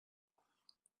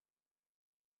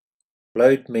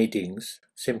Load meetings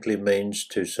simply means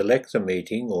to select the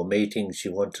meeting or meetings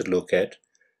you want to look at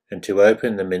and to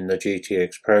open them in the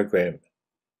GTX program.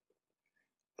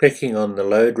 Clicking on the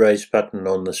Load Race button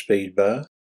on the speed bar,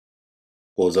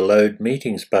 or the Load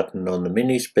Meetings button on the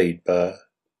mini speed bar,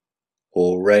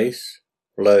 or Race,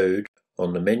 Load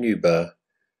on the menu bar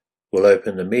will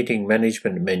open the Meeting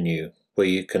Management menu where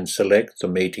you can select the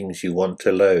meetings you want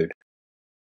to load.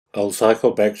 I'll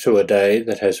cycle back to a day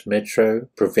that has metro,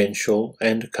 provincial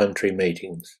and country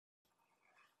meetings.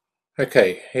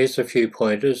 Okay, here's a few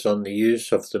pointers on the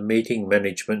use of the Meeting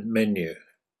Management menu.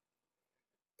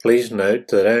 Please note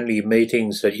that only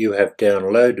meetings that you have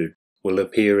downloaded will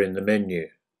appear in the menu.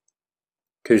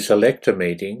 To select a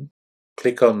meeting,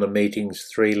 click on the meeting's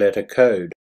three-letter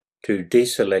code. To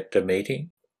deselect a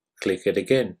meeting, click it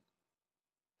again.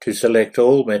 To select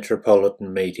all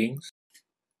metropolitan meetings,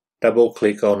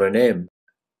 double-click on an M,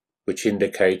 which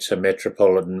indicates a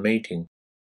metropolitan meeting.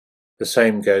 The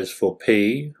same goes for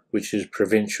P, which is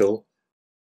provincial,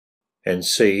 and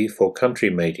C for country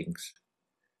meetings.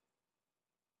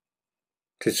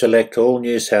 To select all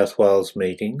New South Wales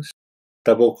meetings,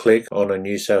 double-click on a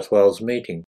New South Wales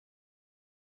meeting.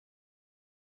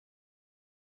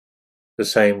 The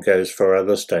same goes for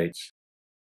other states.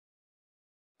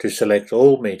 To select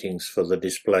all meetings for the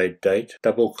displayed date,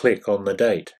 double-click on the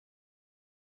date.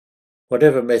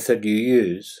 Whatever method you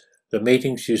use, the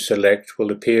meetings you select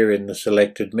will appear in the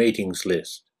selected meetings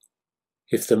list.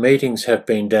 If the meetings have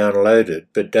been downloaded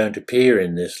but don't appear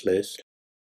in this list,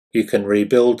 you can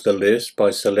rebuild the list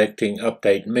by selecting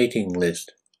Update Meeting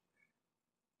List.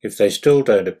 If they still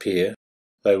don't appear,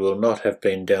 they will not have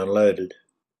been downloaded.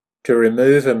 To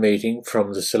remove a meeting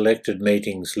from the selected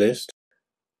meetings list,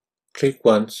 click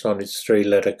once on its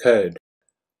three-letter code.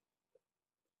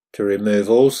 To remove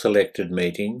all selected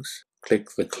meetings, click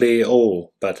the Clear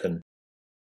All button.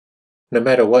 No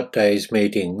matter what day's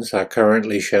meetings are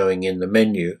currently showing in the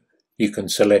menu, you can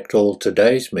select all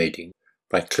today's meetings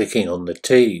by clicking on the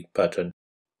T button.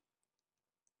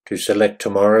 To select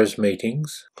tomorrow's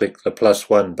meetings, click the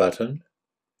 +1 button.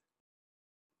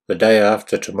 The day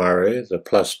after tomorrow, the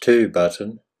 +2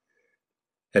 button.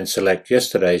 And select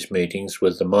yesterday's meetings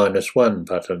with the -1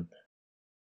 button.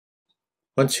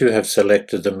 Once you have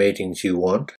selected the meetings you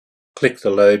want, click the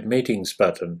Load Meetings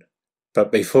button.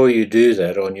 But before you do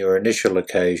that on your initial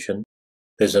occasion,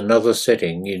 there's another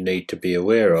setting you need to be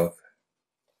aware of.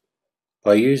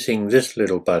 By using this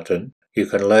little button, you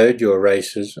can load your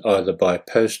races either by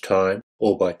post time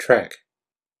or by track.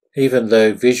 Even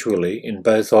though visually in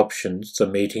both options the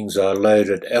meetings are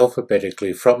loaded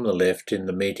alphabetically from the left in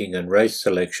the meeting and race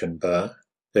selection bar,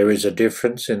 there is a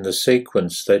difference in the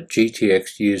sequence that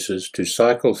GTX uses to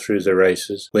cycle through the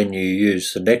races when you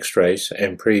use the Next Race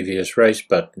and Previous Race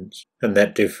buttons, and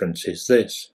that difference is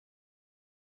this.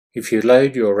 If you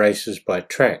load your races by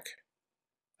track,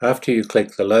 after you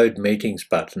click the Load Meetings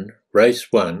button,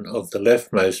 Race 1 of the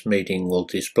leftmost meeting will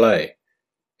display,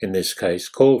 in this case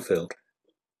Caulfield.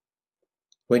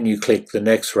 When you click the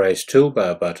Next Race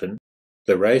toolbar button,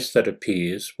 the race that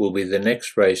appears will be the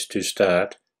next race to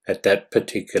start at that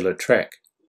particular track.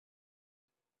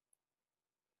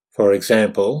 For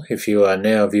example, if you are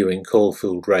now viewing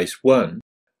Caulfield Race 1,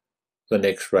 the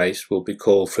next race will be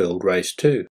Caulfield Race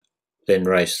 2, then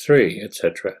Race 3,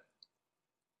 etc.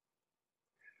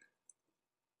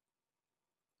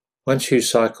 Once you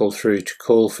cycle through to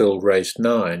Caulfield Race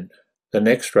 9, the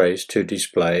next race to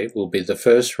display will be the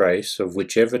first race of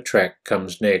whichever track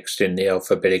comes next in the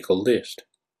alphabetical list,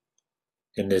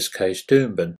 in this case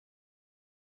Doomben,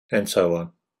 and so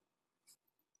on.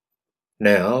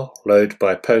 Now, load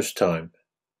by post time.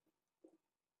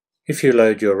 If you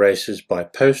load your races by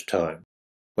post time,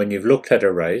 when you've looked at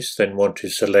a race then want to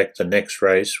select the next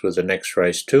race with the Next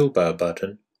Race toolbar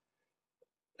button,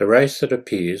 the race that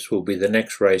appears will be the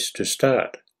next race to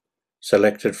start,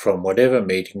 selected from whatever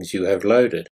meetings you have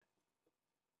loaded.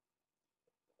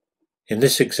 In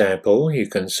this example, you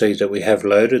can see that we have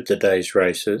loaded the day's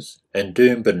races, and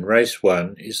Doomben Race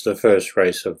 1 is the first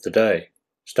race of the day,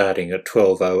 starting at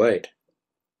 12:08.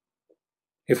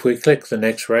 If we click the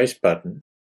Next Race button,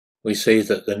 we see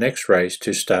that the next race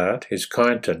to start is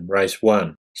Kyneton Race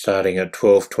 1, starting at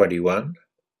 12:21,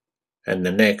 and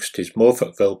the next is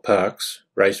Morphettville Parks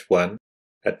Race 1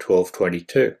 at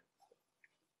 12:22.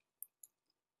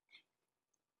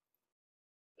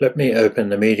 Let me open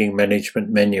the Meeting Management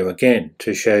menu again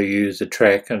to show you the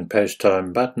Track and Post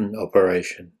Time button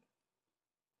operation.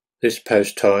 This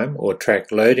post time or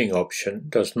track loading option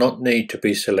does not need to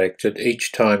be selected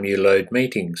each time you load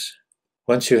meetings.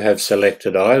 Once you have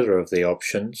selected either of the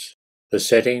options, The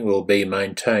setting will be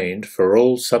maintained for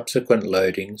all subsequent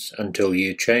loadings until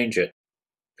you change it.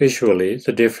 Visually,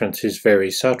 the difference is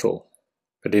very subtle,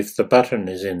 but if the button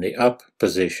is in the up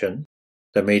position,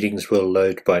 the meetings will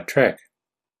load by track.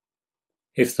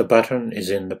 If the button is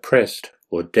in the pressed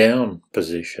or down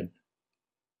position,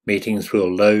 meetings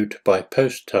will load by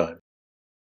post time.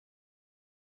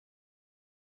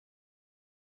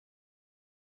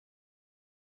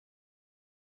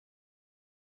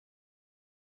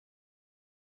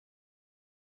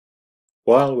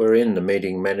 While we're in the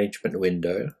meeting management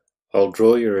window, I'll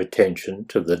draw your attention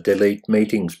to the Delete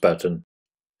Meetings button.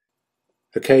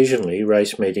 Occasionally,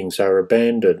 race meetings are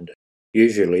abandoned,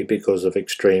 usually because of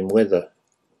extreme weather.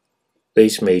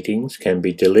 These meetings can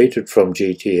be deleted from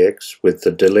GTX with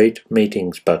the Delete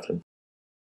Meetings button.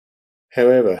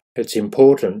 However, it's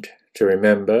important to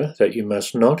remember that you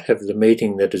must not have the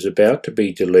meeting that is about to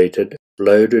be deleted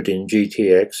loaded in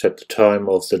GTX at the time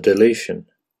of the deletion.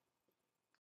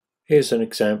 Here's an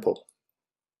example.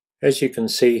 As you can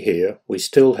see here, we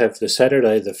still have the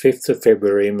Saturday the 5th of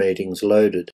February meetings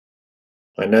loaded.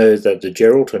 I know that the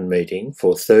Geraldton meeting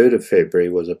for 3rd of February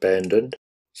was abandoned,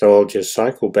 so I'll just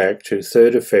cycle back to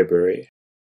 3rd of February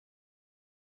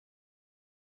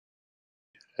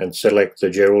and select the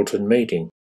Geraldton meeting,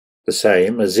 the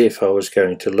same as if I was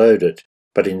going to load it,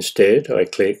 but instead I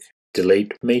click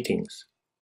Delete Meetings.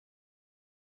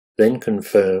 Then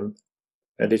confirm,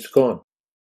 and it's gone.